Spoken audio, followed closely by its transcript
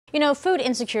You know, food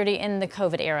insecurity in the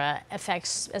COVID era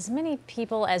affects as many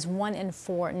people as 1 in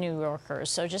 4 New Yorkers.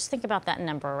 So just think about that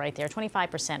number right there,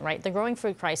 25%, right? The growing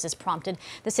food crisis prompted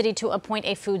the city to appoint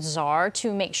a food czar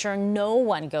to make sure no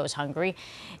one goes hungry.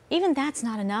 Even that's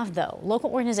not enough, though. Local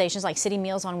organizations like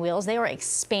CityMeals on Wheels, they are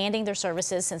expanding their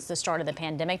services since the start of the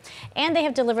pandemic, and they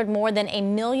have delivered more than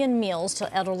 1 million meals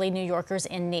to elderly New Yorkers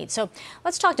in need. So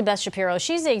let's talk to Beth Shapiro.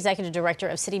 She's the executive director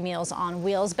of CityMeals on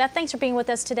Wheels. Beth, thanks for being with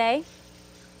us today.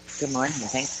 Good morning.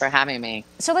 Thanks for having me.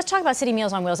 So let's talk about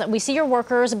CityMeals on Wheels. We see your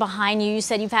workers behind you. You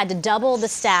said you've had to double the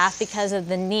staff because of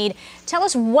the need. Tell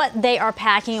us what they are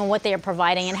packing and what they are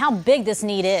providing and how big this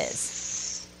need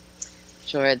is.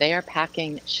 Sure. They are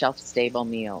packing shelf-stable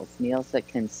meals that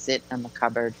can sit in the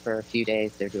cupboard for a few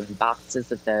days. They're doing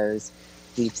boxes of those.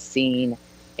 We've seen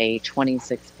a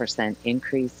 26%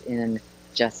 increase in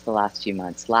just the last few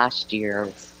months. Last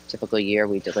year, typical year,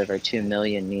 we delivered 2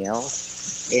 million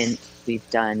meals. We've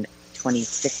done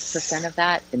 26% of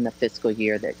that in the fiscal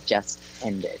year that just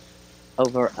ended.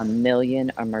 Over 1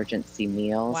 million emergency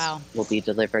meals will be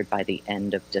delivered by the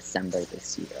end of December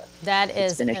this year. That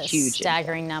is been a huge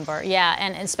staggering number. Yeah,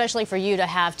 and especially for you to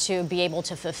have to be able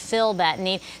to fulfill that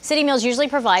need. CityMeals usually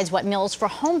provides meals for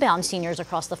homebound seniors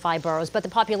across the 5 boroughs, but the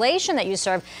population that you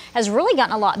serve has really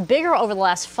gotten a lot bigger over the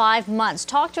last 5 months.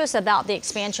 Talk to us about the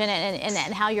expansion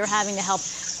and how you're having to help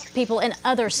people in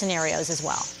other scenarios as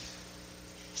well.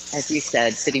 As you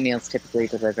said, CityMeals typically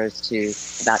delivers to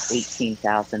about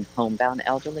 18,000 homebound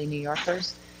elderly New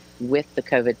Yorkers. With the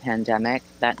COVID pandemic,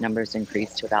 that number's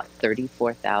increased to about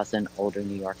 34,000 older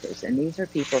New Yorkers. And these are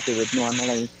people who would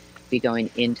normally be going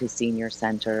into senior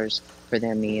centers for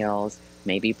their meals,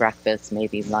 maybe breakfast,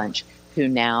 maybe lunch, who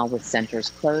now, with centers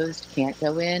closed, can't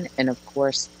go in, and of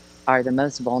course are the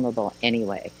most vulnerable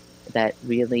anyway, that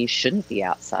really shouldn't be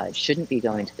outside, shouldn't be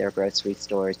going to their grocery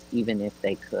stores, even if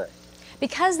they could.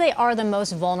 Because they are the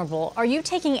most vulnerable, are you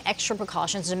taking extra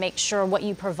precautions to make sure what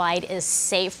you provide is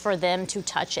safe for them to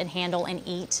touch and handle and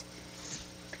eat?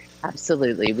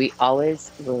 Absolutely. We always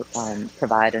will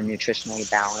provide a nutritionally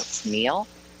balanced meal.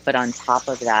 But on top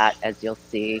of that, as you'll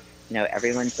see,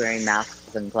 everyone's wearing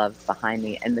masks and gloves behind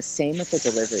me. And the same with the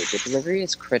delivery. The delivery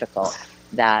is critical,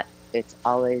 that it's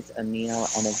always a meal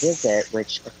and a visit,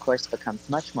 which of course becomes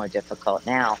much more difficult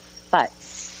now. But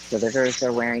deliverers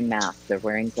are wearing masks, they're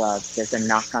wearing gloves, there's a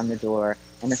knock on the door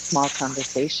and a small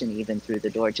conversation even through the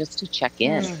door just to check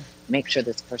in, make sure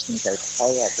this person's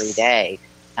okay every day,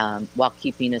 while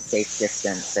keeping a safe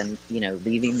distance and,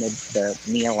 leaving the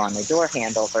meal on the door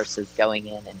handle versus going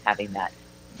in and having that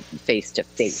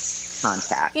face-to-face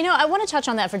contact. I want to touch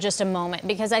on that for just a moment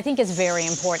because I think it's very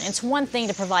important. It's one thing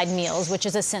to provide meals, which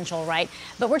is essential, right?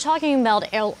 But we're talking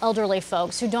about elderly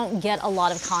folks who don't get a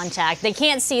lot of contact. They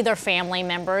can't see their family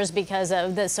members because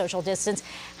of the social distance.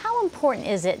 How important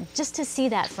is it just to see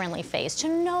that friendly face, to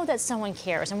know that someone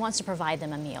cares and wants to provide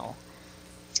them a meal?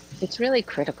 It's really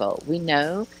critical. We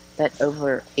know that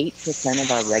over 8%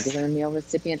 of our regular meal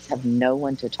recipients have no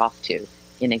one to talk to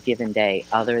in a given day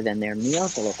other than their meal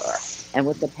deliverer. And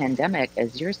with the pandemic,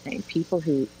 as you're saying, people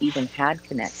who even had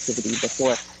connectivity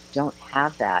before don't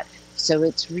have that. So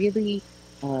it's really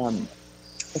a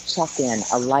check-in,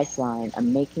 a lifeline, a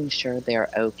making sure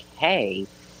they're okay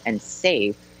and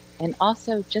safe. And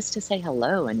also just to say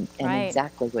hello and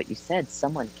exactly what you said,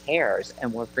 someone cares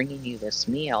and we're bringing you this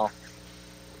meal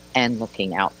and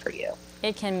looking out for you.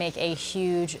 It can make a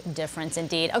huge difference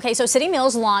indeed. Okay, so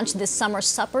CityMeals launched this summer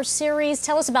supper series.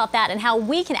 Tell us about that and how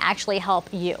we can actually help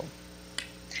you.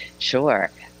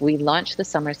 Sure. We launched the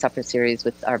summer supper series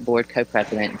with our board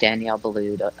co-president, Danielle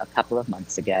Ballou, a couple of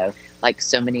months ago. Like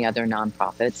so many other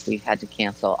nonprofits, we had to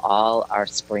cancel all our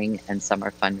spring and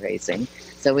summer fundraising.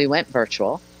 So we went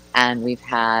virtual. And we've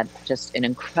had just an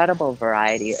incredible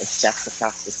variety of chefs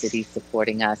across the city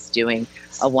supporting us, doing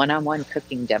a one-on-one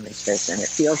cooking demonstration. It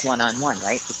feels one-on-one,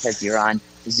 right? Because you're on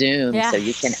Zoom, so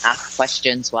you can ask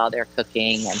questions while they're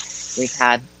cooking. And we've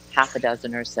had half a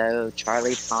dozen or so.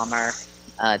 Charlie Palmer.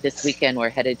 This weekend, we're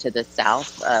headed to the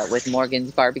South with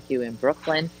Morgan's Barbecue in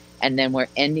Brooklyn. And then we're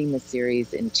ending the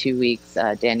series in 2 weeks.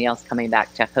 Danielle's coming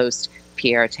back to host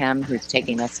Pierre Tem, who's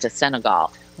taking us to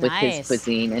Senegal with his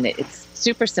cuisine. And it's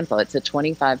super simple. It's a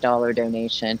 $25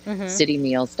 donation,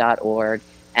 citymeals.org.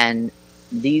 And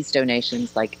these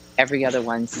donations, like every other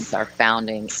one since our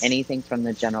founding, anything from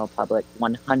the general public,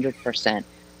 100%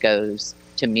 goes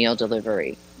to meal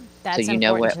delivery. That's so you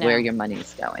know where your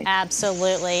money's going.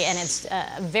 Absolutely. And it's a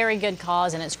very good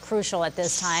cause and it's crucial at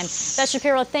this time. Beth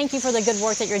Shapiro, thank you for the good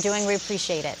work that you're doing. We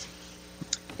appreciate it.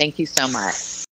 Thank you so much.